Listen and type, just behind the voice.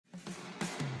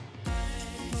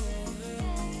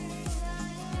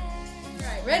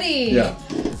Ready? Yeah.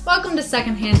 Welcome to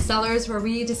Secondhand Sellers, where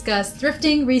we discuss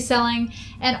thrifting, reselling,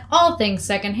 and all things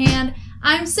secondhand.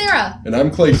 I'm Sarah. And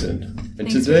I'm Clayton. And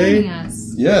Thanks today, for joining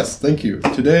us. Yes, thank you.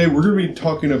 Today we're going to be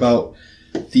talking about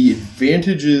the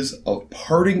advantages of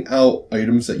parting out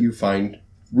items that you find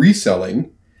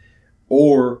reselling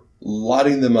or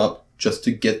lotting them up just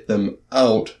to get them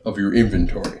out of your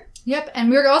inventory. Yep,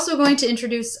 and we're also going to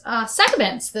introduce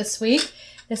segments this week.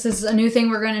 This is a new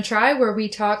thing we're going to try where we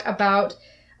talk about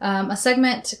a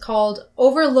segment called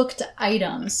Overlooked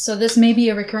Items. So this may be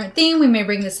a recurrent theme. We may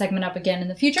bring this segment up again in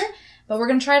the future, but we're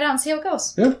going to try it out and see how it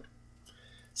goes. Yeah.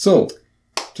 So,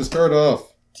 to start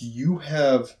off, do you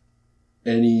have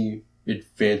any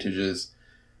advantages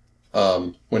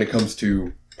when it comes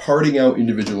to parting out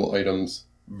individual items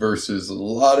versus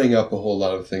lotting up a whole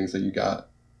lot of things that you got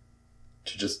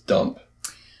to just dump?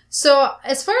 So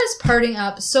as far as parting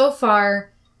up, so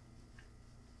far,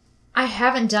 I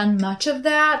haven't done much of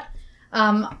that.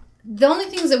 The only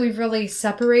things that we've really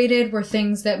separated were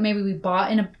things that maybe we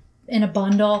bought in a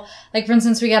bundle. Like, for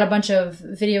instance, we got a bunch of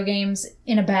video games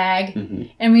in a bag,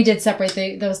 and we did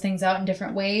separate those things out in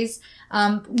different ways.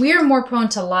 We are more prone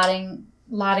to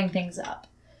lotting things up.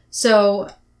 So,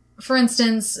 for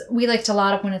instance, we like to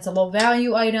lot up when it's a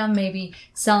low-value item, maybe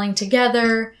selling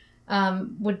together,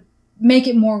 would make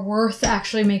it more worth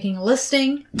actually making a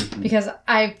listing, because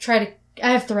I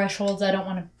have thresholds. I don't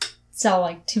want to sell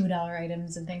like $2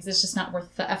 items and things. It's just not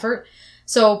worth the effort.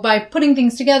 So by putting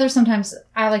things together, sometimes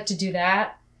I like to do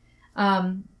that.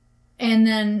 And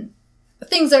then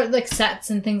things that are like sets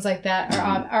and things like that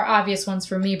are obvious ones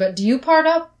for me. But do you part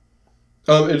up?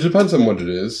 It depends on what it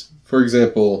is. For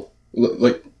example,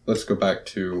 let's go back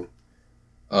to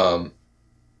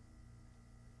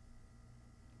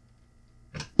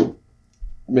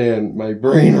man, my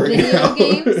brain right now.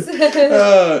 Video games?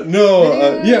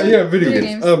 Video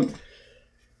games.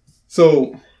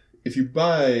 So, if you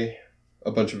buy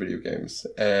a bunch of video games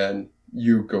and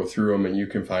you go through them and you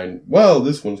can find, well,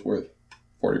 this one's worth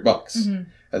 $40.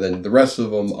 And then the rest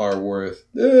of them are worth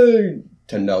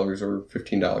 $10 or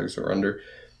 $15 or under.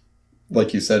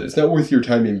 Like you said, it's not worth your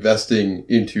time investing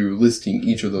into listing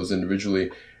each of those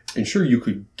individually. And sure, you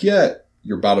could get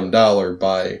your bottom dollar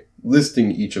by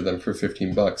listing each of them for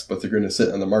 $15, but they're going to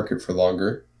sit on the market for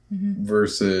longer.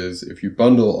 Versus if you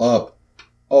bundle up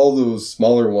all those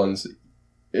smaller ones,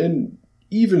 and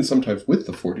even sometimes with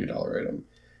the $40 item,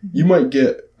 you might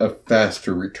get a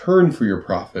faster return for your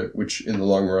profit, which in the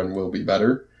long run will be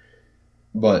better.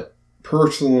 But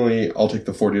personally, I'll take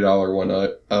the $40 one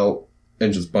out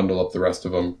and just bundle up the rest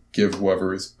of them, give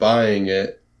whoever is buying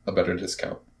it a better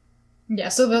discount. Yeah,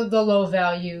 so the low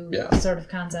value sort of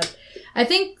concept. I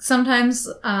think sometimes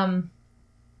when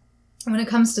it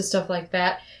comes to stuff like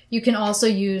that, you can also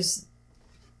use,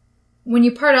 when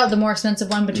you part out the more expensive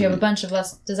one, but you have a bunch of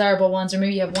less desirable ones, or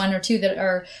maybe you have one or two that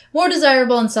are more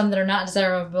desirable and some that are not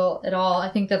desirable at all. I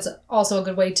think that's also a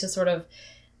good way to sort of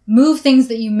move things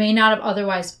that you may not have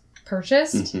otherwise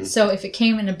purchased. So if it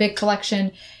came in a big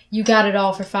collection, you got it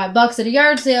all for $5 at a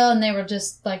yard sale, and they were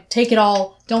just like, take it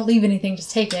all, don't leave anything,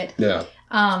 just take it. Yeah.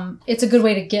 It's a good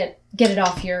way to get it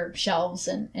off your shelves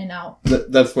and out.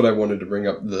 That's what I wanted to bring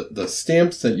up. The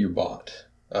stamps that you bought,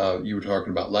 you were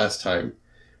talking about last time,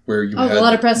 where you had the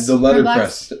letterpress. The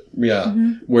letterpress,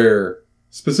 where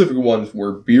specific ones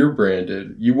were beer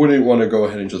branded. You wouldn't want to go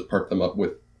ahead and just part them up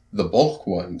with the bulk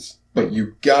ones, but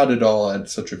you got it all at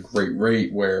such a great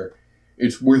rate where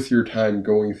it's worth your time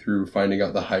going through, finding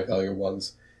out the high value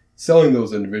ones, selling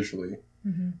those individually,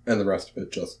 and the rest of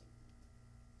it just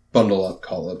bundle up,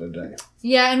 call it a day.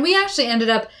 Yeah, and we actually ended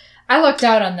up, I lucked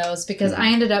out on those because I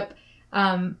ended up,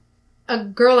 a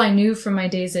girl I knew from my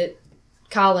days at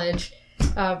college,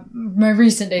 my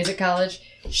recent days at college,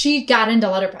 she got into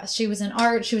letterpress. She was in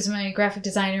art. She was my graphic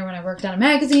designer when I worked on a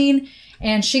magazine,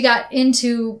 and she got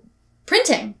into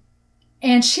printing.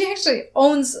 And she actually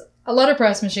owns a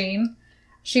letterpress machine.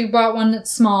 She bought one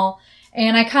that's small,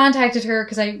 and I contacted her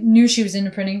because I knew she was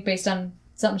into printing based on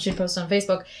something she'd posted on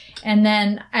Facebook. And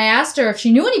then I asked her if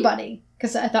she knew anybody,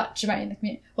 because I thought she might be in the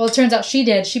community. Well, it turns out she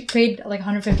did. She paid like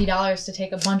 $150 to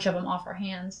take a bunch of them off her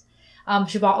hands.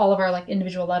 She bought all of our like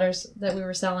individual letters that we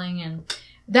were selling, and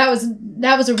that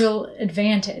was a real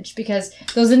advantage because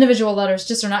those individual letters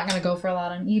just are not going to go for a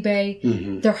lot on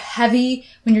eBay. They're heavy.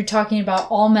 When you're talking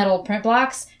about all metal print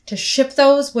blocks, to ship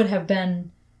those would have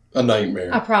been a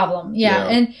nightmare. A problem. Yeah.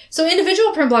 And so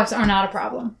individual print blocks are not a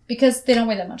problem because they don't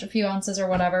weigh that much, a few ounces or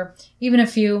whatever, even a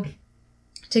few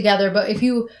together. But if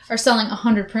you are selling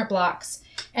 100 print blocks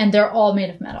and they're all made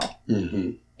of metal,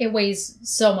 it weighs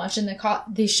so much, and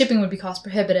the shipping would be cost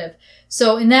prohibitive.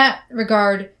 So in that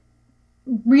regard,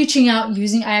 reaching out,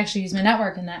 I actually use my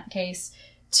network in that case,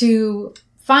 to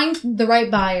find the right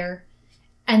buyer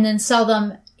and then sell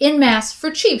them en masse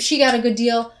for cheap. She got a good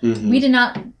deal. Mm-hmm. We did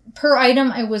not, per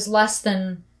item, it was less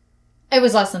than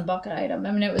bucket item.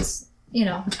 I mean, it was,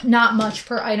 not much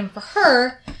per item for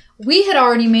her. We had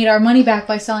already made our money back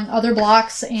by selling other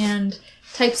blocks and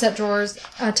typeset drawer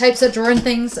and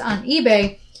things on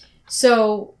eBay.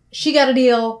 So she got a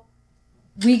deal.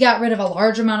 We got rid of a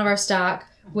large amount of our stock,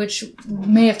 which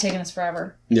may have taken us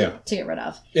forever to get rid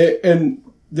of. And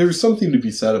there's something to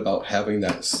be said about having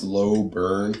that slow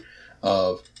burn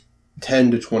of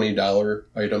 $10 to $20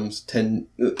 items.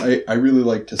 I really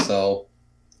like to sell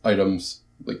items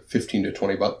like $15 to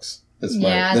 $20.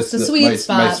 That's the sweet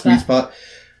spot. My sweet spot.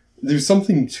 There's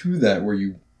something to that where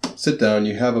you sit down,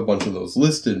 you have a bunch of those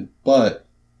listed, but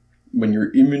when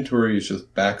your inventory is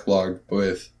just backlogged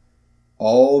with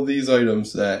all these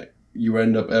items that you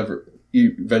end up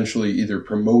eventually either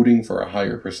promoting for a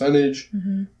higher percentage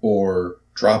or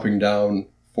dropping down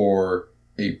for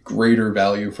a greater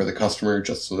value for the customer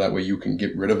just so that way you can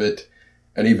get rid of it.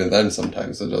 And even then,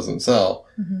 sometimes it doesn't sell.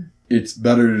 Mm-hmm. It's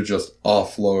better to just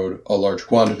offload a large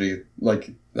quantity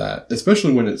like that,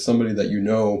 especially when it's somebody that you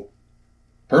know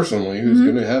personally who's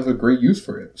going to have a great use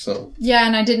for it. So yeah,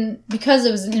 and I didn't, because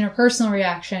it was an interpersonal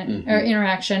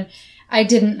interaction, I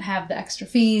didn't have the extra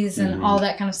fees and all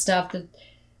that kind of stuff, the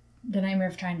nightmare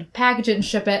of trying to package it and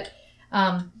ship it.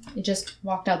 It just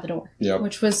walked out the door,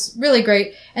 which was really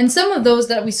great. And some of those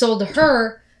that we sold to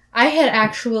her, I had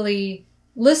actually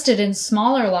listed in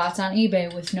smaller lots on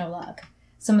eBay with no luck.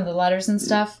 Some of the letters and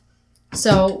stuff.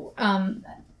 So, I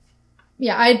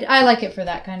like it for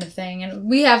that kind of thing. And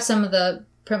we have some of the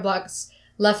print blocks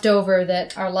left over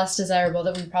that are less desirable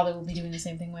that we probably will be doing the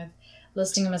same thing with.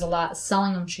 Listing them as a lot,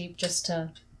 selling them cheap just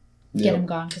to get them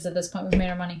gone. Because at this point, we've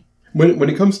made our money. When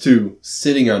it comes to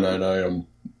sitting on an item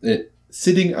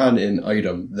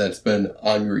that's been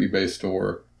on your eBay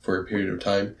store for a period of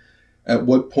time, at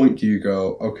what point do you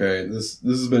go, okay, this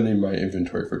has been in my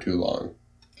inventory for too long?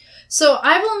 So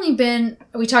I've only been,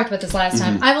 we talked about this last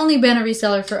time, I've only been a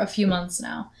reseller for a few months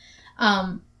now.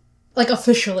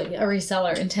 Officially a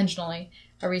reseller, intentionally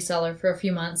a reseller for a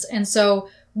few months. And so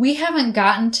we haven't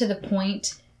gotten to the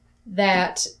point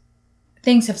that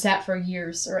things have sat for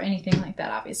years or anything like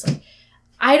that, obviously.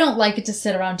 I don't like it to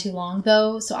sit around too long,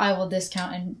 though, so I will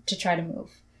discount and to try to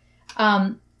move.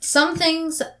 Some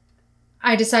things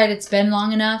I decide it's been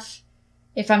long enough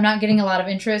if I'm not getting a lot of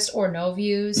interest or no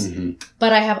views,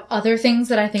 but I have other things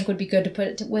that I think would be good to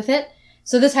put with it.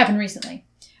 So this happened recently.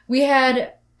 We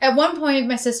had, at one point,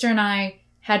 my sister and I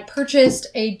had purchased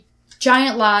a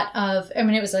giant lot of,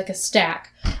 it was like a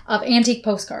stack of antique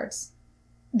postcards.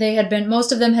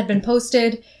 Most of them had been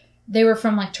posted. They were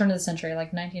from turn of the century,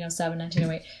 1907,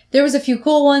 1908. There was a few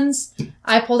cool ones.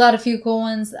 I pulled out a few cool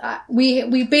ones.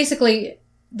 We basically,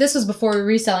 this was before we were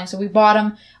reselling, so we bought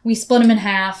them. We split them in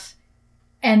half.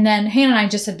 And then Hannah and I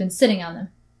just had been sitting on them.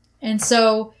 And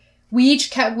so we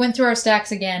each went through our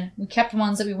stacks again. We kept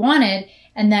ones that we wanted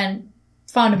and then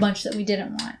found a bunch that we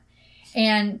didn't want.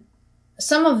 And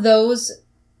some of those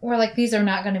were these are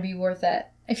not going to be worth it.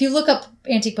 If you look up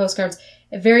antique postcards,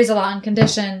 it varies a lot in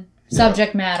condition,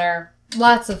 subject matter,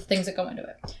 lots of things that go into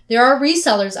it. There are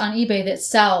resellers on eBay that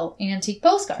sell antique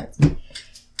postcards.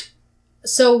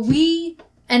 So we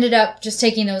ended up just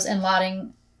taking those and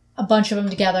lotting a bunch of them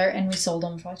together, and we sold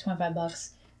them for $25.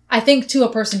 I think to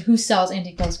a person who sells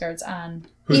antique postcards on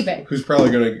eBay. Who's probably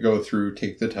going to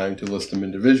take the time to list them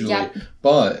individually,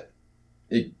 but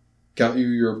it got you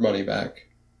your money back,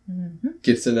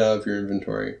 gets it out of your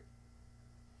inventory,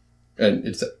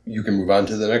 and you can move on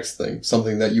to the next thing,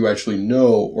 something that you actually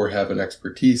know or have an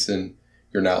expertise in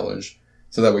your knowledge,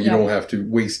 so that way you don't have to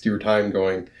waste your time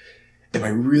going, am I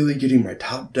really getting my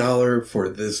top dollar for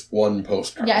this one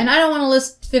postcard? Yeah, and I don't want to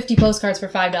list 50 postcards for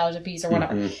 $5 a piece or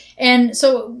whatever. And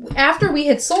so after we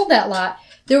had sold that lot,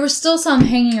 there were still some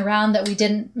hanging around that we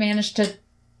didn't manage to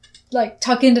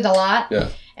tuck into the lot. Yeah.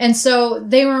 And so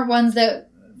they weren't ones that,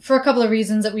 for a couple of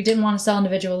reasons, that we didn't want to sell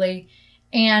individually.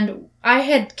 And I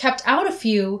had kept out a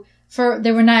few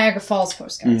they were Niagara Falls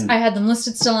postcards. I had them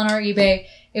listed still on our eBay.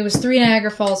 It was 3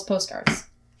 Niagara Falls postcards.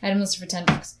 I had them listed for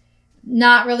 $10.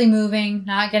 Not really moving,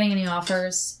 not getting any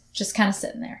offers, just kind of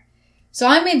sitting there. So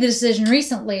I made the decision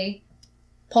recently,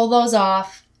 pull those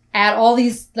off, add all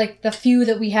these, the few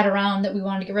that we had around that we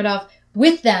wanted to get rid of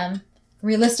with them,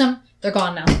 relist them, they're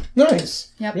gone now.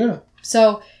 Nice. Yep. Yeah.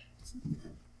 So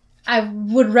I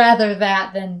would rather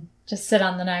that than just sit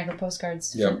on the Niagara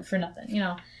postcards for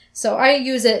nothing, So I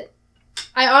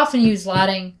often use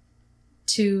lotting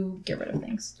to get rid of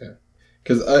things. Yeah.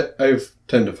 Because I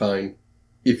tend to find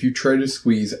if you try to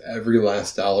squeeze every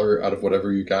last dollar out of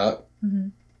whatever you got, mm-hmm.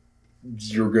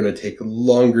 you're going to take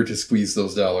longer to squeeze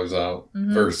those dollars out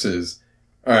mm-hmm. versus,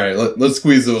 all right, let's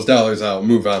squeeze those dollars out and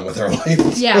move on with our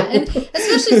life. Yeah, and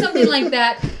especially something like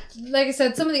that. Like I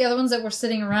said, some of the other ones that were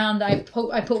sitting around, I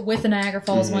put with the Niagara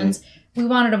Falls mm-hmm. ones, we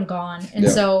wanted them gone. And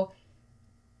so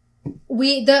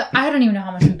I don't even know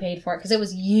how much we paid for it because it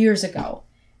was years ago.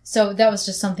 So that was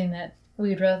just something that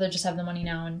we'd rather just have the money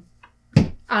now and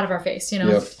out of our face, you know?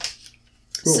 Yep.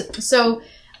 Cool. So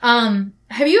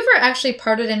have you ever actually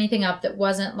parted anything up that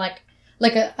wasn't like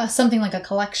a something like a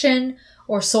collection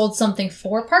or sold something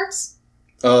for parts?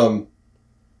 So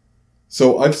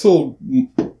I've sold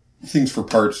things for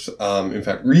parts. In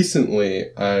fact,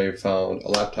 recently I found a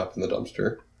laptop in the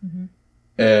dumpster mm-hmm.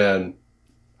 and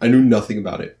I knew nothing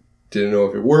about it. Didn't know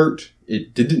if it worked.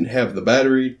 It didn't have the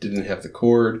battery, didn't have the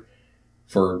cord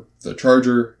for the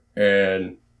charger,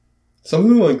 and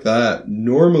something like that,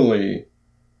 normally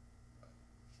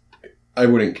I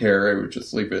wouldn't care. I would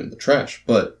just leave it in the trash.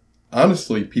 But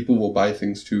honestly, people will buy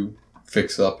things to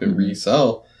fix up and mm-hmm.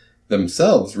 resell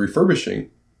themselves,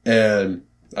 refurbishing. And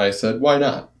I said, why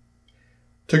not?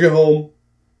 Took it home,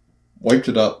 wiped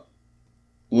it up,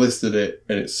 listed it,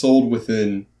 and it sold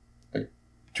within like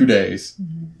 2 days.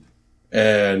 Mm-hmm.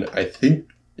 And I think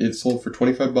it sold for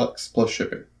 $25 plus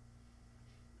shipping.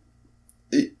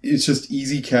 It's just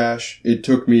easy cash. It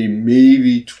took me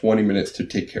maybe 20 minutes to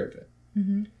take care of it.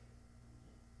 Mm-hmm.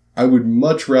 I would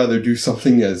much rather do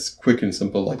something as quick and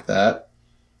simple like that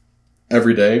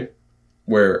every day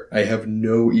where I have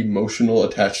no emotional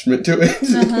attachment to it.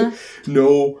 Uh-huh.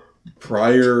 No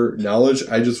prior knowledge.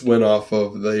 I just went off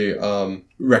of the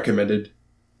recommended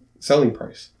selling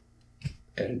price.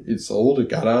 And it sold. It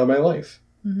got out of my life.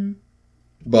 Mm-hmm.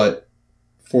 But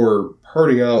for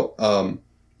parting out,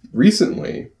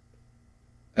 recently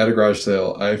at a garage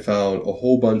sale, I found a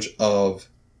whole bunch of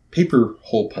paper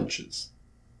hole punches.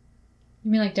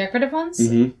 You mean like decorative ones?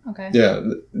 Mm-hmm. Okay. Yeah.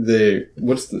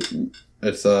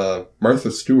 It's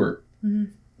Martha Stewart.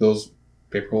 Mm-hmm. Those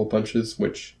paper hole punches,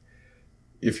 which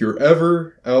if you're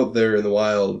ever out there in the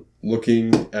wild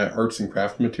looking at arts and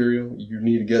craft material, you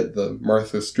need to get the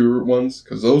Martha Stewart ones,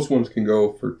 because those ones can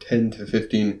go for $10 to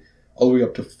 $15, all the way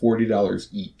up to $40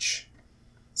 each.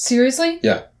 Seriously?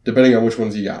 Yeah, depending on which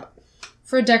ones you got.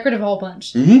 For a decorative hole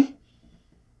punch? Mm-hmm.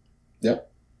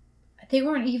 Yep. They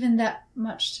weren't even that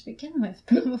much to begin with.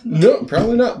 No,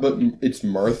 probably not, but it's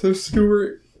Martha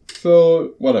Stewart,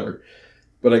 so whatever.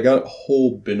 But I got a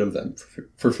whole bin of them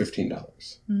for $15.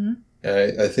 Mm-hmm.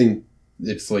 I think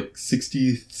it's like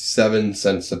 67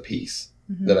 cents a piece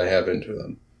mm-hmm. that I have into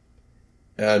them.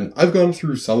 And I've gone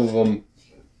through some of them.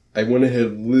 I went ahead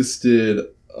and listed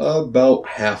about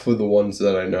half of the ones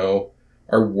that I know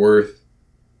are worth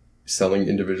selling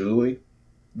individually.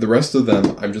 The rest of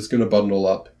them, I'm just going to bundle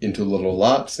up into little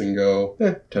lots and go,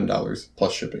 $10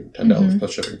 plus shipping, $10 mm-hmm.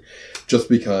 plus shipping. Just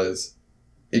because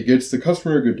it gets the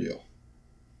customer a good deal.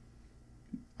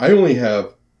 I only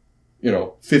have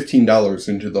 $15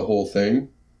 into the whole thing.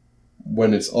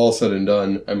 When it's all said and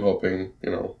done, I'm hoping,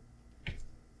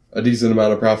 a decent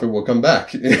amount of profit will come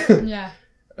back. Yeah.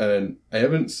 And I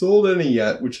haven't sold any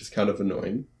yet, which is kind of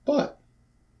annoying, but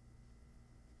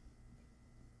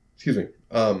excuse me.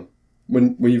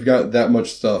 When you've got that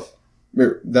much stuff,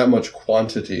 that much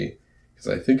quantity, because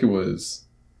I think it was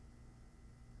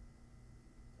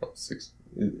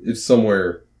it's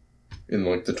somewhere in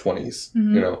like the 20s,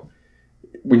 mm-hmm.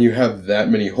 When you have that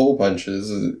many hole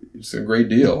punches, it's a great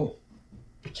deal.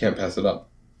 You can't pass it up.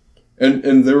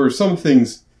 And there were some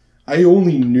things I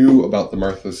only knew about the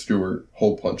Martha Stewart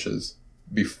hole punches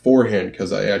beforehand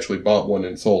because I actually bought one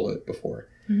and sold it before.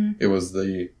 Mm-hmm. It was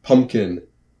the pumpkin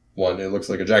one. It looks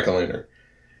like a jack-o'-lantern.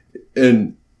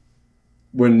 And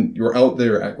when you're out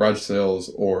there at garage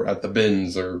sales or at the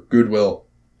bins or Goodwill,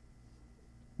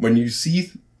 when you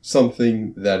see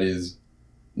something that is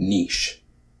niche,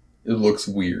 it looks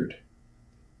weird,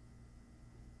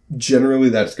 generally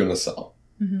that's going to sell.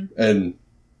 Mm-hmm. And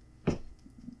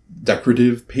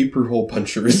decorative paper hole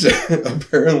punchers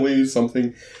apparently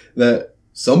something that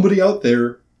somebody out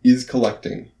there is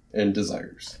collecting and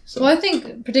desires. So. Well, I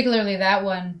think particularly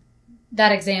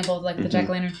that example of like the mm-hmm.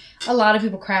 jack-o'-lantern, a lot of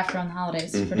people craft around the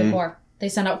holidays mm-hmm. for decor. They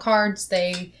send out cards,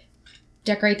 they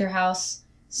decorate their house.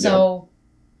 So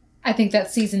I think that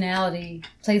seasonality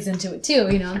plays into it too,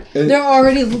 And they're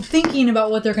already thinking about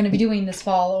what they're going to be doing this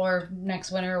fall or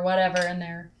next winter or whatever, and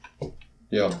they're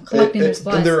collecting their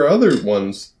supplies. And there are other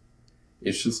ones,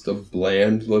 it's just a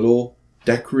bland little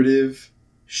decorative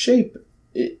shape.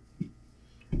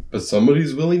 But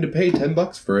somebody's willing to pay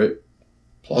 $10 for it,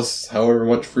 plus however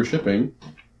much for shipping.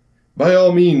 by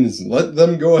all means, let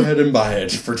them go ahead and buy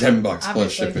it for $10 plus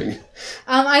Obviously. shipping.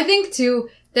 I think, too,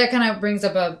 that kind of brings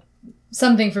up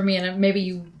something for me, and maybe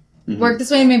you work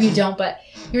this way and maybe you don't, but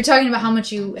you were talking about how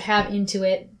much you have into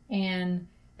it, and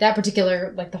that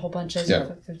particular, like the whole bunch is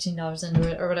 $15 into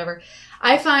it or whatever.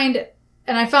 I find,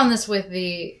 and I found this with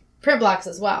the print blocks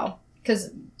as well,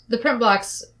 because the print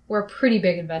blocks were a pretty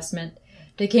big investment.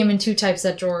 They came in 2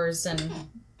 typeset drawers, and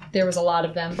there was a lot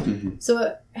of them.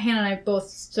 So Hannah and I both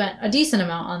spent a decent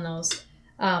amount on those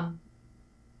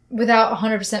without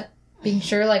 100% being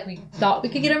sure, like we thought we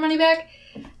could get our money back.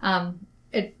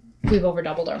 We've over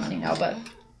doubled our money now, but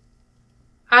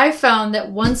I found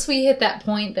that once we hit that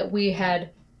point that we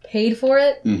had paid for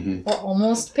it or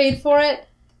almost paid for it,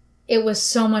 it was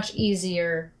so much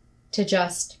easier to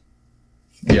just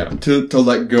to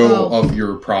let go of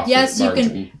your profit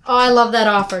margin. You can. Oh, I love that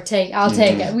offer. I'll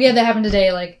take it. We had that happen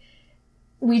today. Like,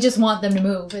 we just want them to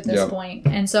move at this point.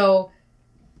 And so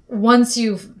once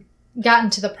you've gotten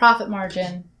to the profit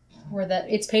margin where that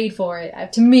it's paid for,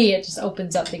 it to me it just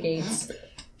opens up the gates.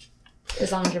 As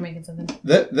long as you're making something.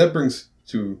 That brings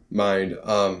to mind,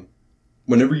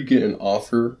 whenever you get an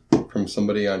offer from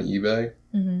somebody on eBay,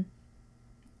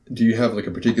 do you have like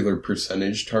a particular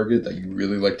percentage target that you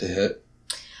really like to hit?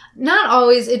 Not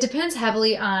always. It depends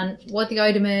heavily on what the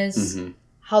item is,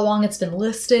 how long it's been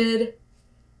listed,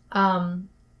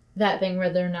 that thing,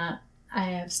 whether or not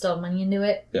I still have money into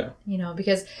it. Yeah. You know,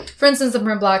 because, for instance, the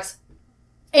print blocks,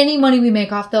 any money we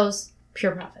make off those,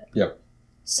 pure profit. Yep.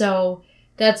 So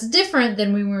that's different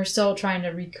than when we were still trying to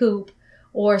recoup,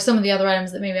 or some of the other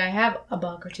items that maybe I have $1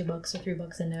 or $2 or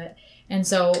 $3 into it. And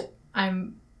so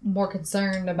I'm more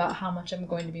concerned about how much I'm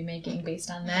going to be making based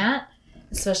on that,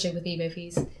 especially with eBay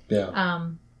fees. Yeah.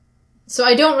 So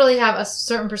I don't really have a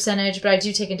certain percentage, but I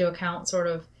do take into account sort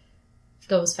of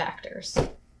those factors.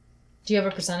 Do you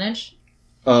have a percentage?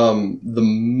 The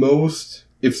most,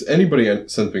 if anybody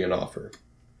sends me an offer,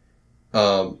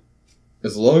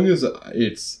 as long as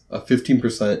it's a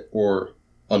 15% or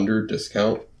under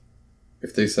discount,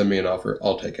 if they send me an offer,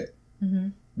 I'll take it.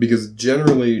 Because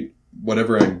generally,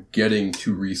 whatever I'm getting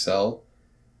to resell,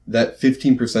 that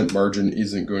 15% margin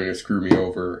isn't going to screw me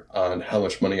over on how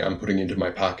much money I'm putting into my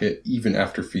pocket, even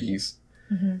after fees.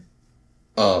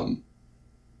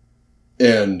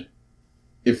 And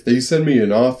if they send me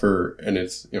an offer and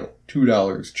it's,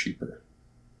 $2 cheaper,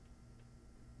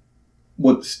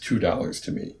 what's $2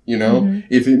 to me,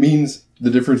 If it means the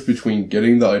difference between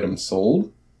getting the item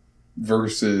sold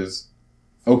versus,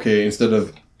 okay, instead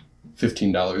of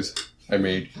 $15, I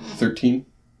made $13.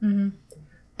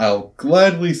 I'll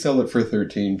gladly sell it for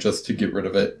 $13 just to get rid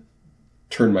of it,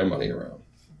 turn my money around.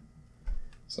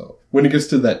 So when it gets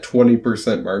to that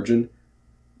 20% margin,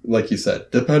 like you said,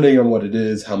 depending on what it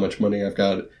is, how much money I've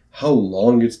got, how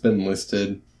long it's been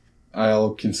listed,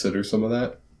 I'll consider some of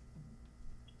that.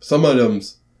 Some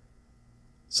items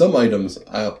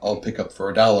I'll pick up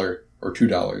for $1 or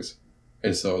 $2.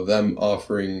 And so them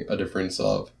offering a difference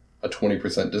of a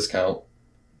 20% discount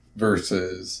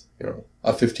versus,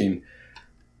 a 15.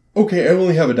 Okay, I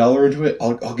only have $1 into it.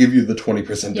 I'll give you the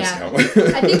 20% discount.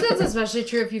 I think that's especially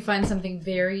true if you find something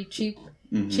very cheap,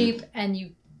 and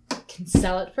you can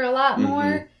sell it for a lot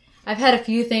more. I've had a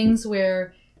few things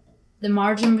where the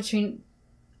margin between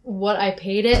what I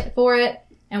paid it for it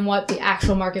and what the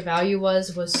actual market value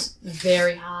was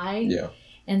very high. Yeah.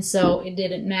 And so it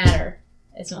didn't matter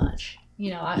as much.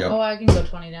 I can go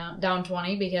 20 down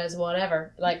 20 because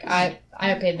whatever. Like I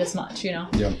paid this much,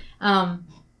 Yeah.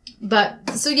 But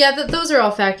so yeah, those are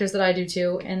all factors that I do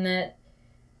too, and that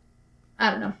I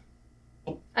don't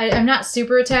know. I'm not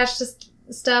super attached to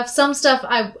stuff. Some stuff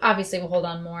I obviously will hold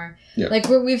on more. Yeah. Like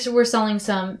we're selling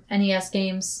some NES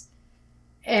games.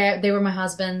 They were my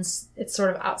husband's. It's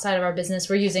sort of outside of our business.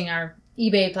 We're using our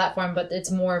eBay platform, but it's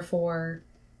more for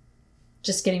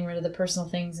just getting rid of the personal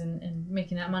things and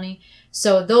making that money.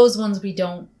 So those ones we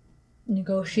don't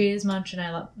negotiate as much, and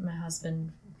I let my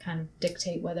husband kind of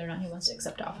dictate whether or not he wants to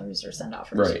accept offers or send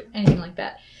offers, right? Anything like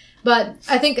that. But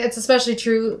I think it's especially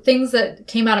true. Things that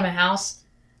came out of my house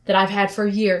that I've had for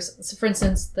years. So for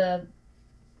instance, the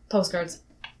postcards.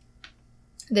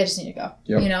 They just need to go.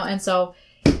 Yep. And so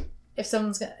if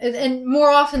someone's gonna, and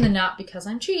more often than not, because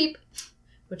I'm cheap,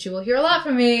 which you will hear a lot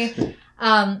from me,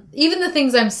 even the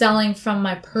things I'm selling from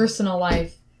my personal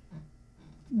life,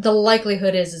 the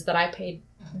likelihood is that I paid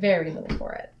very little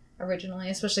for it originally,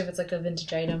 especially if it's like a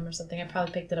vintage item or something. I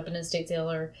probably picked it up in an estate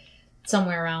sale or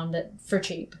somewhere around it for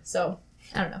cheap. So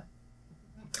I don't know.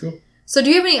 Cool. So do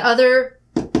you have any other,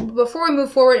 before we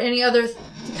move forward, any other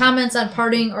comments on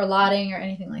parting or lotting or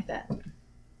anything like that?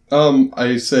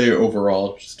 I say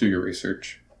overall, just do your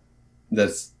research.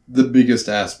 That's the biggest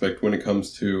aspect when it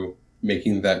comes to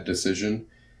making that decision,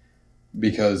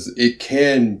 because it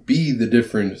can be the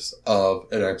difference of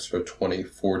an extra $20,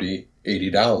 $40,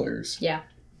 $80. Yeah.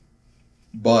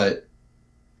 But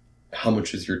how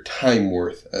much is your time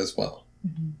worth as well?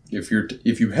 Mm-hmm.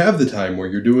 If you have the time where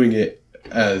you're doing it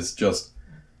as just,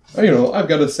 I've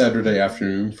got a Saturday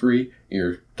afternoon free,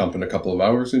 you're dumping a couple of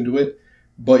hours into it,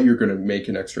 but you're going to make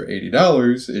an extra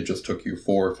 $80. It just took you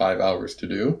 4 or 5 hours to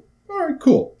do. All right,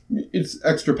 cool. It's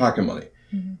extra pocket money.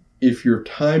 Mm-hmm. If your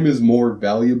time is more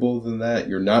valuable than that,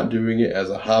 you're not doing it as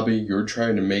a hobby, you're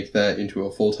trying to make that into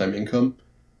a full-time income,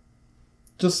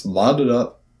 just lot it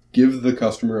up, give the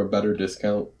customer a better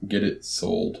discount, get it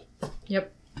sold.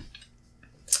 Yep.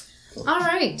 All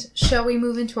right. Shall we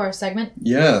move into our segment?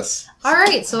 Yes. All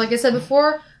right. So like I said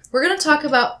before, we're going to talk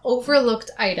about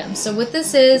overlooked items. So what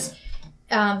this is,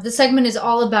 the segment is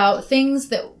all about things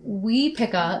that we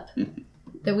pick up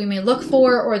that we may look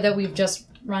for or that we've just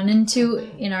run into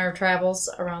in our travels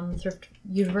around the thrift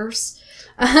universe.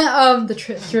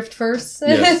 Thrift first.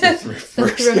 Yes, the thrift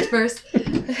first. The thrift first.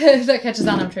 If that catches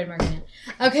on, I'm trademarking it.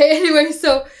 Okay, anyway,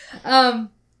 so...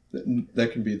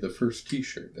 that can be the first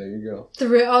t-shirt. There you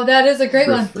go. That is a great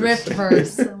Thrift one. first.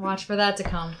 Thrift first. Watch for that to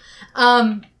come.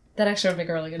 That actually would make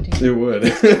a really good t-shirt. It would.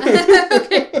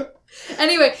 Okay.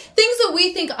 Anyway, things that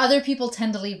we think other people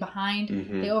tend to leave behind,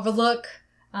 Mm-hmm. they overlook.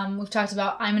 We've talked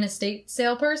about I'm an estate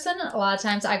sale person. A lot of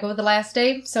times I go the last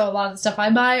day, so a lot of the stuff I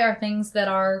buy are things that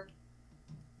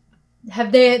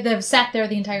have sat there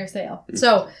the entire sale. Mm-hmm.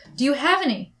 So, do you have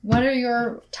any? What are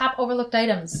your top overlooked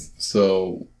items?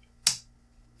 So,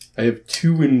 I have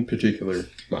 2 in particular in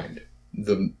mind.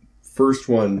 The first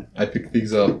one, I pick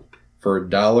these up for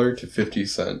 $1 to 50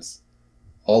 cents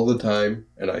all the time,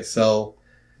 and I sell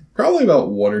probably about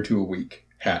 1 or 2 a week.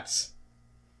 Hats.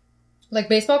 Like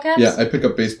baseball caps? Yeah, I pick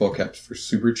up baseball caps for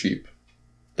super cheap.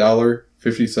 $1,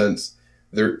 50 cents.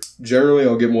 They're generally,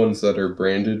 I'll get ones that are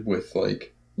branded with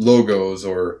like logos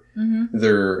or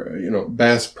they're,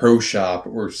 Bass Pro Shop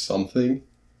or something.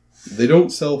 They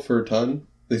don't sell for a ton.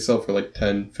 They sell for like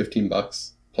 $10,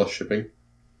 $15 plus shipping.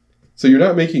 So you're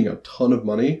not making a ton of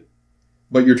money,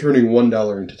 but you're turning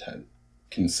 $1 into 10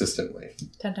 consistently.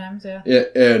 10 times, yeah.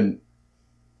 And,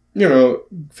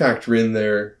 factor in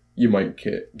there, you might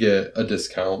get a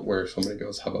discount where somebody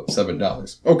goes, how about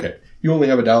 $7? Okay, you only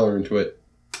have $1 into it,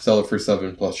 sell it for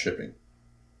 $7 plus shipping.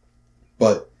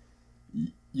 But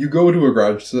you go to a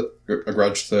garage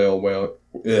sale, well,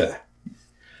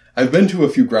 I've been to a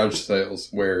few garage sales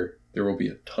where there will be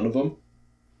a ton of them.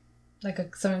 Like a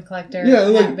sewing collector,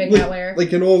 big hat wearer.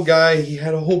 Like an old guy, he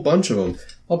had a whole bunch of them.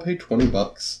 I'll pay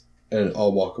 $20 and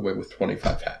I'll walk away with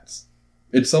 25 hats.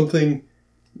 It's something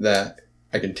that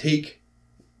I can take.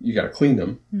 You got to clean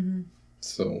them. Mm-hmm.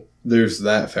 So there's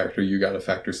that factor. You got to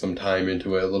factor some time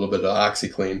into it, a little bit of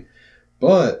OxyClean.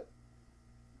 But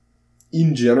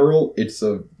in general, it's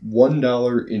a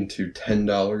 $1 into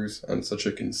 $10 on such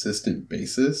a consistent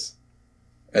basis.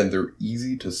 And they're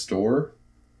easy to store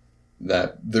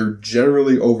that they're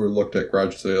generally overlooked at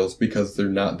garage sales because they're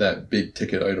not that big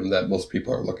ticket item that most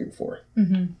people are looking for.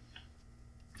 Mm-hmm.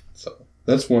 So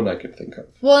that's one I could think of.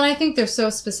 Well, and I think they're so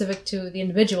specific to the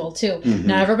individual, too. Mm-hmm.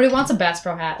 Not everybody wants a Bass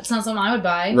Pro hat. It's not something I would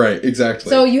buy. Right, exactly.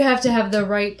 So you have to have the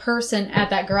right person at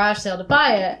that garage sale to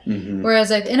buy it. Mm-hmm. Whereas,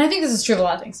 I think this is true of a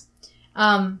lot of things.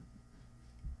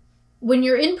 When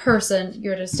you're in person,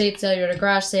 you're at a estate sale, you're at a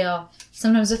garage sale,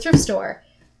 sometimes a thrift store.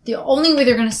 The only way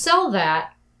they're going to sell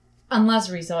that, unless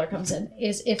a reseller comes in,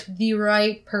 is if the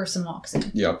right person walks in.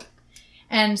 Yep.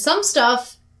 And some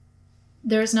stuff,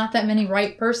 there's not that many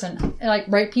right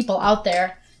people out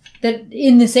there that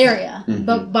in this area. Mm-hmm.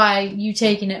 But by you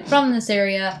taking it from this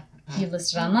area, you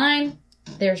list it online,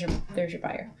 there's your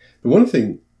buyer. The one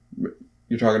thing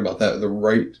you're talking about, that the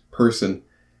right person,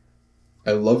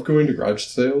 I love going to garage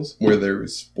sales where there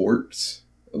is sports,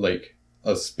 like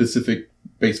a specific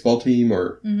baseball team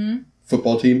or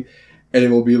football team, and it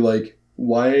will be like,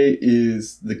 why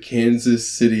is the Kansas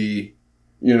City,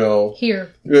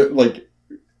 here,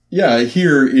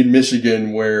 here in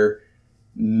Michigan, where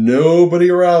nobody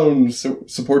around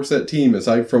supports that team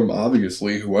aside from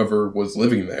obviously whoever was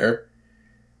living there,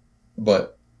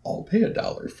 but I'll pay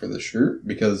 $1 for the shirt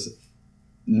because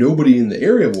nobody in the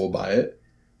area will buy it.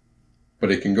 But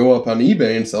it can go up on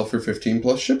eBay and sell for 15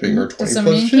 plus shipping or 20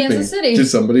 plus shipping to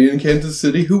somebody in Kansas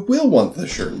City who will want the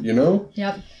shirt,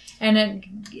 Yep. And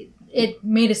it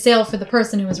made a sale for the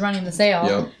person who was running the sale.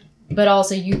 Yep. But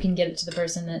also you can get it to the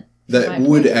person that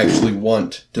would actually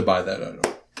want to buy that item.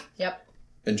 Yep.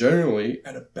 And generally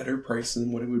at a better price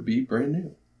than what it would be brand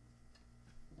new.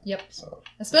 Yep. So.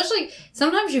 Especially,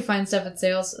 sometimes you find stuff at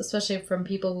sales, especially from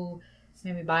people who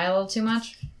maybe buy a little too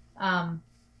much,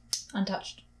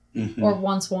 untouched. Mm-hmm. Or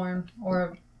once worn,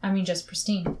 or, just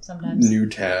pristine sometimes. New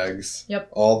tags. Yep.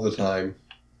 All the time.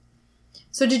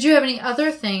 So did you have any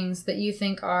other things that you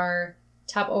think are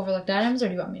top overlooked items, or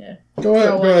do you want me to Go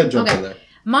ahead, jump in there.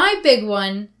 My big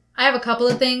one, I have a couple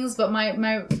of things, but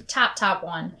my top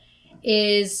one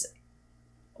is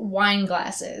wine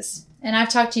glasses. And I've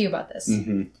talked to you about this.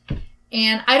 Mm-hmm.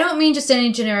 And I don't mean just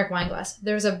any generic wine glass.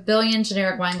 There's a billion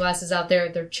generic wine glasses out there.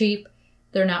 They're cheap.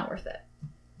 They're not worth it.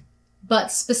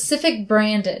 But specific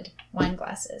branded wine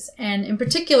glasses. And in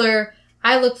particular,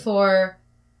 I look for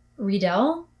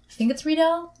Riedel. I think it's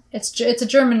Riedel. It's a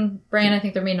German brand. I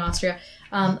think they're made in Austria.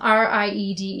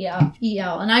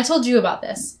 Riedel. And I told you about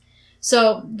this.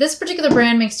 So this particular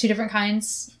brand makes two different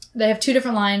kinds. They have two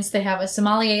different lines. They have a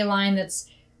sommelier line that's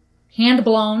hand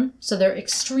blown. So they're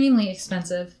extremely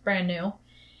expensive, brand new.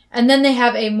 And then they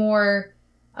have a more,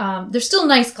 they're still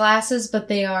nice glasses, but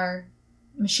they are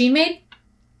machine made.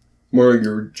 More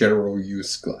your general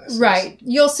use glasses. Right.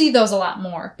 You'll see those a lot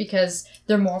more because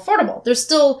they're more affordable.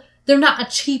 They're not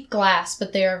a cheap glass,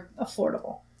 but they're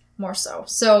affordable more so.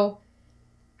 So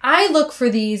I look for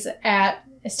these at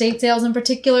estate sales in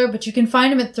particular, but you can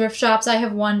find them at thrift shops. I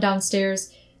have one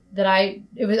downstairs that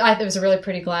it was a really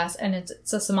pretty glass, and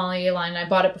it's a sommelier line. I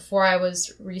bought it before I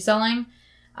was reselling,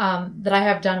 that I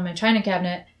have done in my china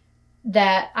cabinet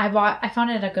that I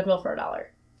found it at Goodwill for $1.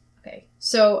 Okay.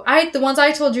 So the ones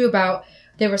I told you about,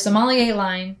 they were sommelier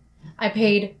line. I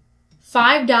paid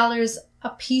 $5 a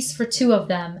piece for two of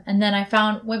them. And then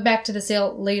went back to the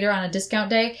sale later on a discount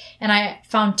day, and I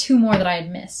found two more that I had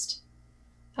missed,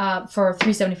 for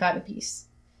 $3.75 a piece.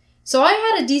 So I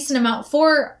had a decent amount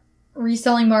for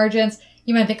reselling margins.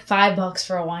 You might think $5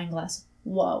 for a wine glass.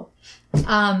 Whoa.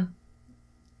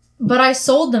 But I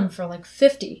sold them for like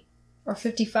 $50 or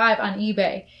 $55 on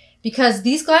eBay. Because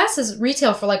these glasses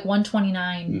retail for like $129,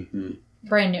 mm-hmm.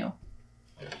 brand new.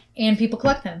 And people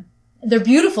collect them. They're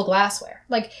beautiful glassware.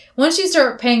 Like, once you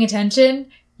start paying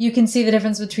attention, you can see the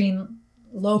difference between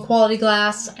low quality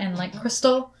glass and like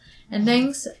crystal and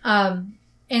things.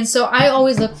 And so I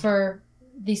always look for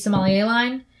the sommelier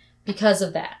line because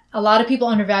of that. A lot of people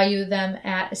undervalue them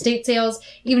at estate sales.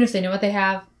 Even if they know what they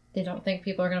have, they don't think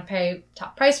people are going to pay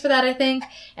top price for that, I think.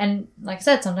 And like I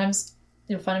said, sometimes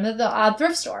you'll find them at the odd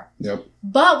thrift store. Yep.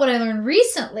 But what I learned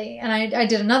recently, and I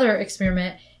did another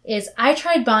experiment, is I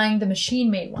tried buying the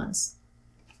machine-made ones.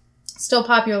 Still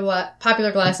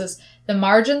popular glasses. The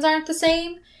margins aren't the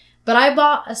same, but I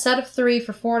bought a set of 3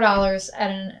 for $4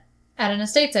 at an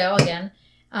estate sale again.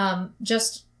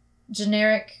 Just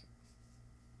generic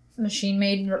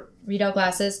machine-made Riedel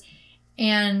glasses,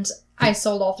 and I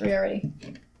sold all 3 already.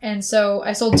 And so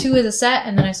I sold 2 as a set,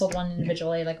 and then I sold 1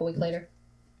 individually like a week later.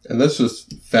 And that's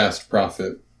just fast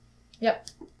profit. Yep.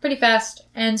 Pretty fast.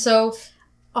 And so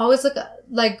always look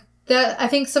like that. I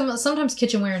think sometimes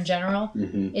kitchenware in general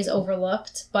mm-hmm. is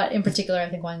overlooked, but in particular, I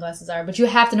think wine glasses are. But you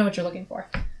have to know what you're looking for.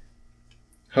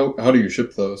 How do you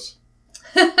ship those?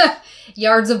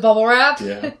 Yards of bubble wrap.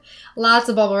 Yeah. Lots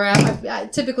of bubble wrap. The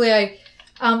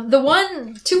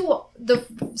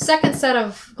second set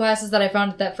of glasses that I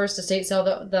found at that first estate sale,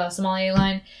 the sommelier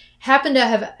line, happened to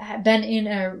have been in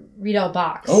a Riedel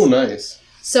box. Oh, nice.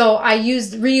 So I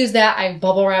reused that. I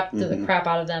bubble wrapped mm-hmm. the crap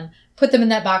out of them, put them in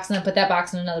that box, and then put that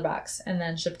box in another box, and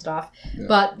then shipped it off. Yeah.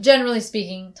 But generally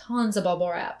speaking, tons of bubble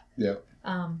wrap. Yeah.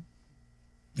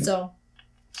 So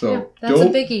yeah, that's a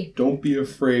biggie. Don't be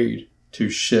afraid to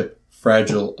ship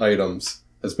fragile items,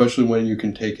 especially when you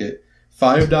can take it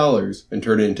 $5 and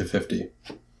turn it into $50.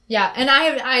 Yeah, and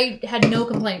I had no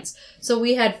complaints. So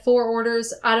we had 4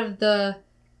 orders out of the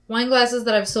wine glasses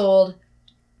that I've sold.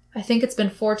 I think it's been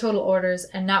 4 total orders,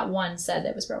 and not one said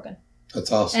it was broken.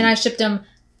 That's awesome. And I shipped them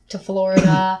to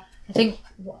Florida. I think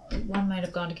one might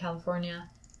have gone to California.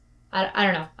 I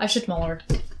don't know. I shipped them all over.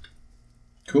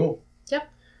 Cool. Yep.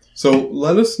 So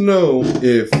let us know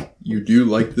if you do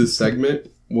like this segment.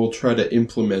 We'll try to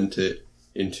implement it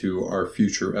into our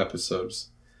future episodes.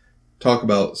 Talk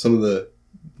about some of the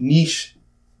niche,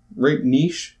 right?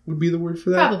 Niche would be the word for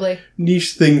that? Probably.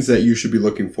 Niche things that you should be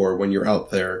looking for when you're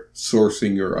out there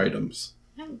sourcing your items.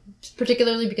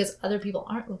 Particularly because other people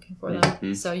aren't looking for them.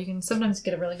 Mm-hmm. So you can sometimes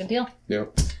get a really good deal. Yeah.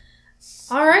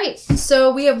 All right.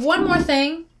 So we have one more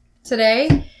thing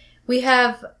today. We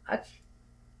have a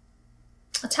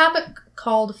topic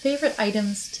called favorite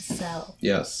items to sell.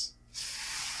 Yes.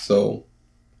 So,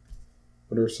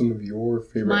 what are some of your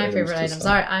favorite items? My favorite items.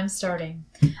 Sell? All right, I'm starting.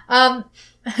 The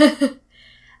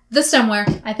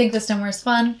stemware. I think the stemware is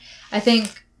fun. I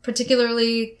think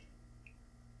particularly,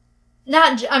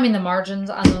 the margins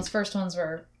on those first ones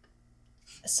were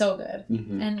so good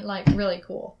and like really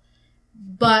cool.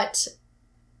 But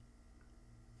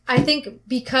I think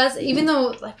because even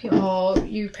though like people, oh,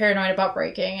 you're paranoid about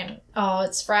breaking and oh,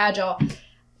 it's fragile,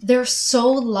 they're so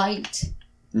light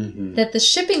that the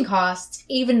shipping costs,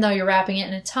 even though you're wrapping it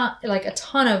in a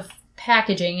ton of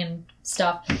packaging and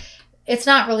stuff, it's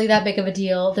not really that big of a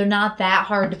deal. They're not that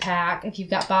hard to pack if you've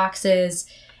got boxes,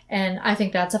 and I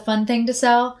think that's a fun thing to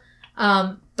sell.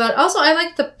 But also, I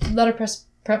like the letterpress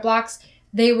print blocks.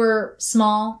 They were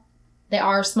small. They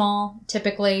are small,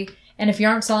 typically. And if you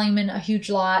aren't selling them in a huge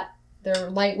lot, they're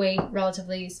lightweight,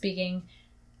 relatively speaking.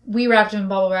 We wrapped them in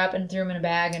bubble wrap and threw them in a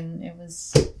bag, and it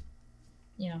was,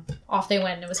 off they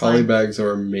went, and it was Poly fine. bags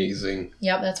are amazing.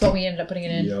 Yep, that's what we ended up putting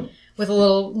it in. Yep. With a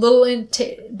little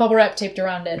bubble wrap taped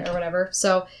around it or whatever.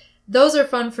 So those are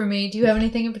fun for me. Do you have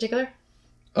anything in particular?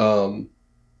 I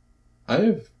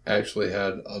have actually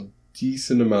had a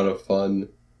decent amount of fun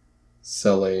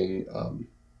selling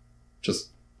just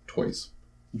toys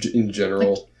in general.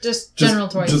 Like just general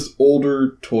toys. Just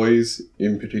older toys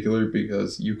in particular,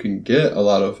 because you can get a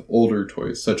lot of older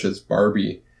toys such as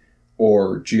Barbie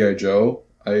or G.I. Joe.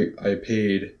 I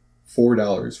paid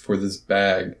 $4 for this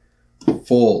bag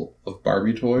full of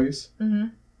Barbie toys.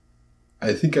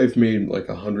 I think I've made like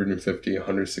 $150,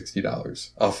 $160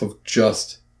 off of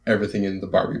just everything in the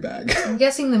Barbie bag. I'm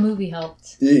guessing the movie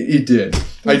helped. It did.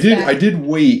 I did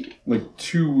wait like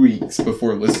 2 weeks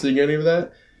before listing any of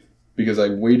that because I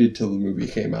waited till the movie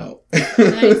came out.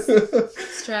 Nice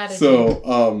strategy.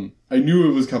 So I knew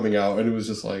it was coming out, and it was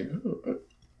just like, oh,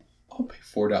 I'll pay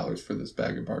 $4 for this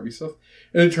bag of Barbie stuff.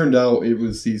 And it turned out it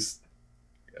was these.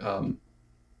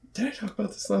 Did I talk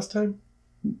about this last time?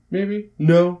 Maybe?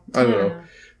 No? I don't know.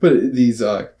 But these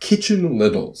kitchen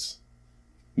liddles,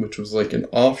 which was like an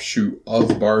offshoot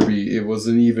of Barbie. It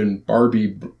wasn't even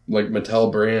Barbie, like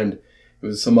Mattel brand. It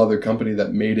was some other company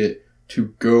that made it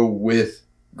to go with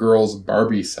girls'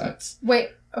 Barbie sets.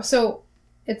 Wait, so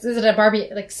is it a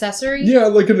Barbie accessory? Yeah,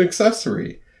 like an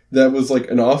accessory that was like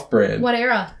an off-brand. What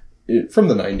era? From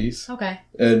the 90s. Okay.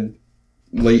 And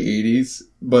late 80s.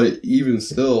 But even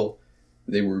still,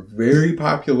 they were very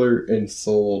popular and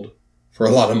sold for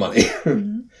a lot of money.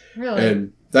 Really?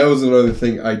 And that was another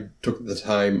thing. I took the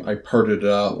time. I parted it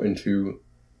out into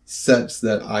sets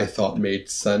that I thought made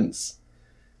sense.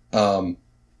 I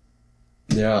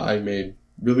made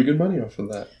really good money off of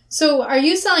that. So are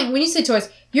you selling, when you say toys,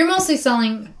 you're mostly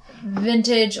selling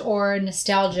vintage or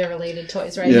nostalgia related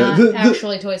toys, right? Yeah, Not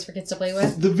actually toys for kids to play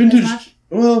with? The vintage,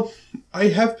 well, I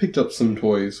have picked up some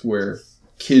toys where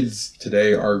kids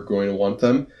today are going to want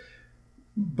them,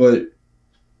 but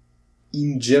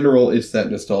in general, it's that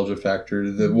nostalgia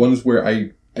factor. The ones where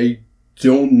I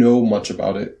don't know much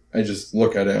about it. I just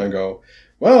look at it and go,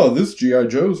 wow, this G.I.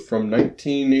 Joe's from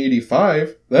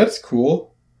 1985. That's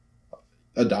cool.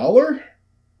 $1?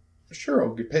 Sure,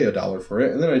 I'll pay $1 for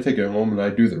it. And then I take it home and I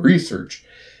do the research.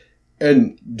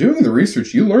 And doing the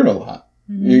research, you learn a lot.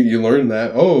 You learn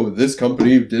that, oh, this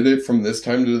company did it from this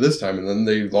time to this time, and then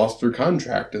they lost their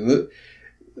contract. And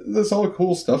that's all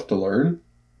cool stuff to learn.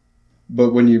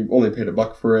 But when you only paid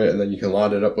 $1 for it, and then you can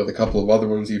lot it up with a couple of other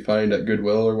ones you find at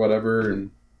Goodwill or whatever,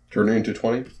 and turn it into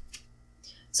 20.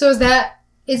 So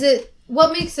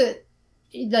what makes it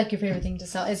like your favorite thing to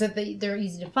sell? Is it that they're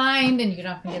easy to find and you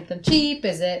don't get them cheap?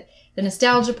 Is it the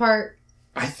nostalgia part?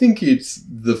 I think it's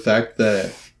the fact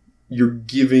that you're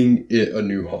giving it a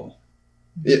new home.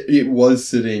 It was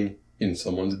sitting in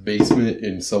someone's basement,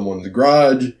 in someone's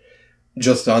garage,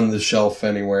 just on the shelf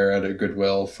anywhere at a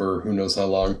Goodwill for who knows how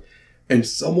long. And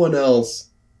someone else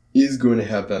is going to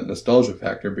have that nostalgia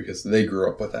factor because they grew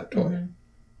up with that toy.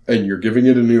 And you're giving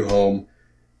it a new home.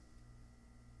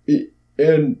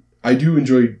 And I do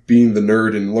enjoy being the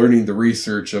nerd and learning the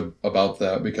research about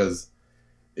that because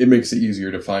it makes it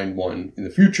easier to find one in the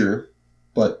future.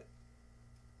 But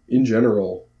in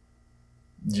general,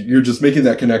 you're just making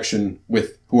that connection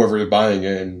with whoever is buying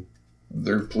it, and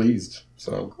they're pleased.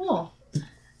 So cool.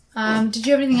 Did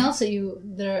you have anything else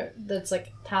that's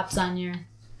like tops on your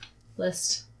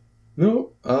list?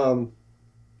 No,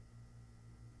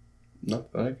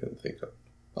 not that I can think of.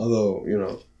 Although,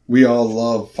 we all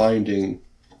love finding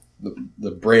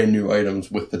the brand new items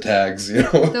with the tags,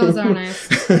 Those are nice.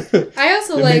 I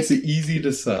also it makes it easy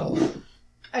to sell.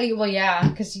 Well, yeah,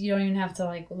 because you don't even have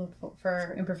to look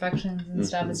for imperfections and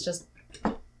stuff. It's just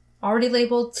already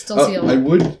labeled, still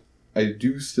sealed. I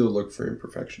do still look for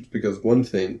imperfections because one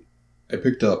thing, I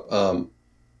picked up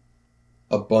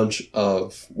a bunch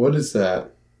of, what is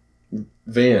that?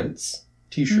 Vans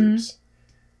t-shirts.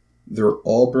 They're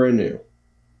all brand new.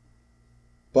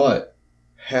 But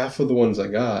half of the ones I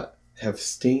got have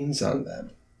stains on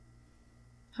them.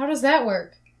 How does that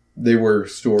work? They were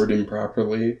stored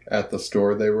improperly at the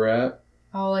store they were at.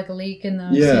 Oh, like a leak in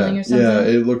the ceiling or something? Yeah,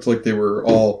 it looked like they were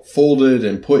all folded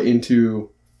and put into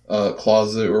a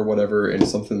closet or whatever, and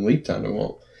something leaked onto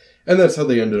them. And that's how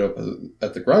they ended up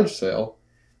at the garage sale.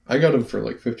 I got them for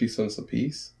like 50 cents a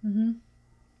piece. Mm-hmm.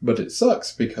 But it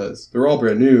sucks because they're all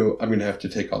brand new. I'm going to have to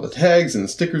take all the tags and the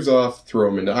stickers off, throw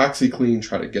them into OxyClean,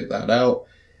 try to get that out.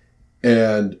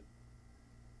 And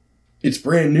it's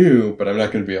brand new, but I'm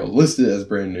not going to be able to list it as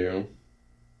brand new.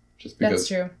 Just because, that's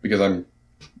true. Because I'm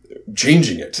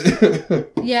changing it.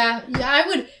 Yeah, I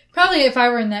would probably, if I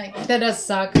were in that does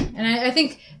suck. And I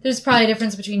think there's probably a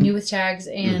difference between new with tags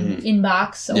and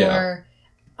in-box or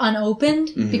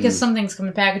unopened, because some things come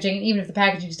in packaging, and even if the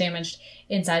packaging's damaged,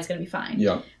 inside's going to be fine.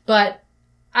 Yeah. But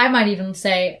I might even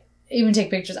take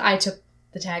pictures. I took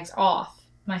the tags off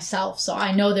myself, so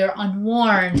I know they're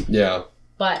unworn. Yeah.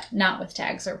 But not with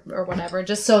tags or whatever,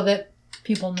 just so that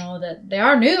people know that they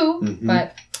are new. Mm-hmm.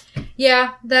 But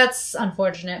yeah, that's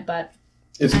unfortunate, but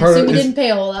it's part of, we didn't pay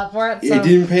a whole lot for it. So. It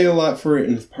didn't pay a lot for it,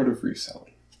 and it's part of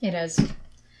reselling. It is.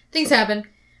 Things happen.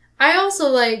 I also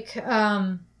like,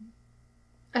 I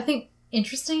think,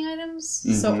 interesting items.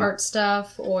 Mm-hmm. So art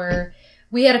stuff, or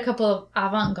we had a couple of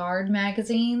avant-garde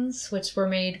magazines, which were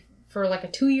made for like a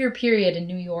 2-year period in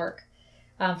New York.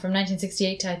 From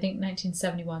 1968 to, I think,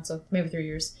 1971, so maybe 3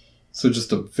 years. So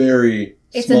just a very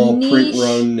small print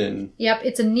run. And yep,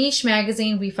 it's a niche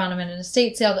magazine. We found them in an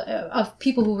estate sale of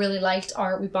people who really liked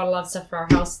art. We bought a lot of stuff for our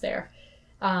house there.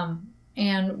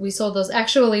 And we sold those.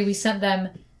 Actually, we sent them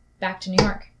back to New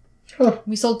York. Huh.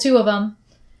 We sold 2 of them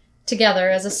together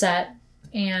as a set,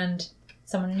 and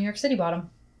someone in New York City bought them.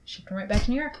 Shipped them right back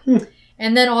to New York.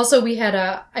 And then also we had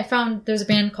there's a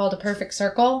band called A Perfect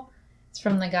Circle. It's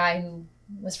from the guy who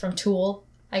was from Tool,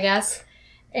 I guess.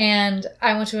 And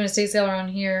I went to an estate sale around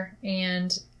here,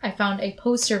 and I found a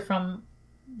poster from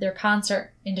their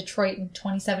concert in Detroit in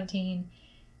 2017.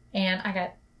 And I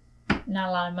got not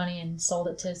a lot of money and sold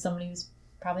it to somebody who's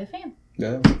probably a fan.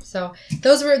 Yeah. So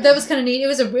that was kind of neat. It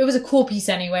was a cool piece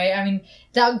anyway. I mean,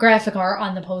 that graphic art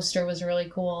on the poster was really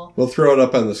cool. We'll throw it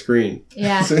up on the screen.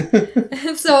 Yeah.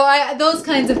 So those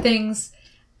kinds of things,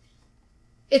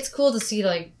 it's cool to see,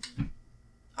 like,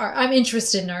 art. I'm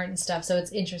interested in art and stuff, so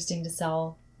it's interesting to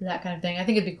sell that kind of thing. I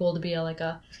think it'd be cool to be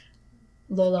a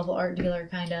low-level art dealer,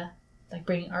 kind of, like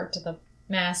bringing art to the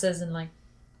masses and like.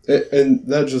 And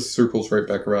that just circles right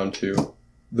back around to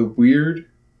the weird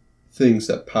things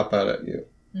that pop out at you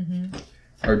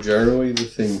are generally the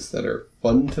things that are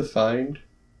fun to find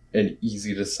and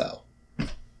easy to sell.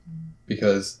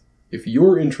 Because if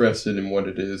you're interested in what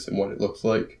it is and what it looks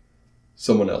like,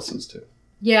 someone else is too.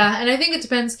 Yeah, and I think it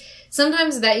depends.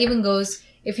 Sometimes that even goes,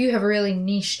 if you have a really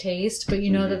niche taste, but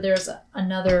you know that there's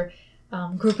another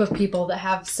group of people that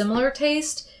have similar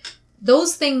taste,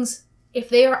 those things, if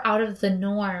they are out of the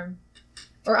norm,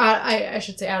 or I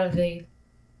should say out of the...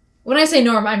 When I say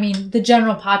norm, I mean the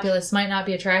general populace might not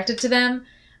be attracted to them,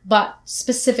 but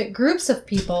specific groups of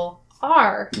people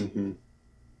are. Mm-hmm.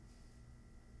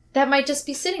 That might just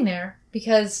be sitting there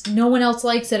because no one else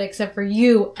likes it except for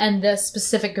you and the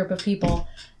specific group of people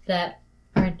that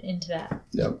are into that.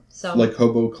 Yep. So, like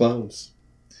hobo clowns.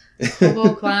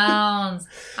 Hobo clowns.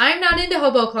 I'm not into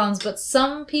hobo clowns, but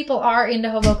some people are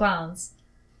into hobo clowns.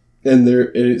 And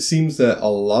it seems that a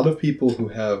lot of people who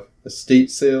have estate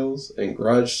sales and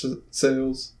garage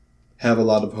sales have a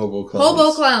lot of hobo clowns.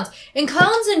 Hobo clowns. And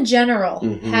clowns in general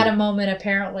had a moment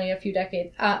apparently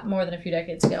more than a few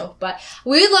decades ago. But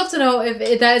we'd love to know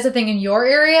if that is a thing in your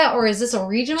area, or is this a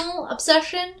regional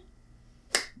obsession?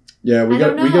 Yeah, we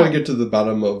got to get to the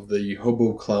bottom of the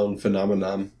hobo clown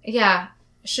phenomenon. Yeah.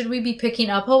 Should we be picking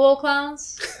up hobo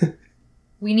clowns?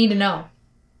 We need to know.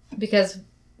 Because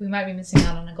we might be missing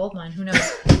out on a gold mine. Who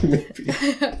knows? Maybe.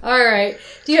 All right.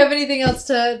 Do you have anything else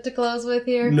to close with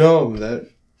here? No,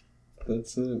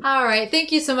 that's it. All right.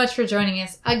 Thank you so much for joining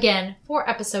us again for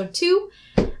episode 2.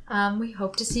 We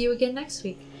hope to see you again next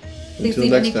week. Please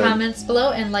leave any comments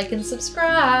below and like and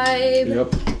subscribe.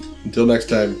 Yep. Until next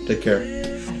time, take care.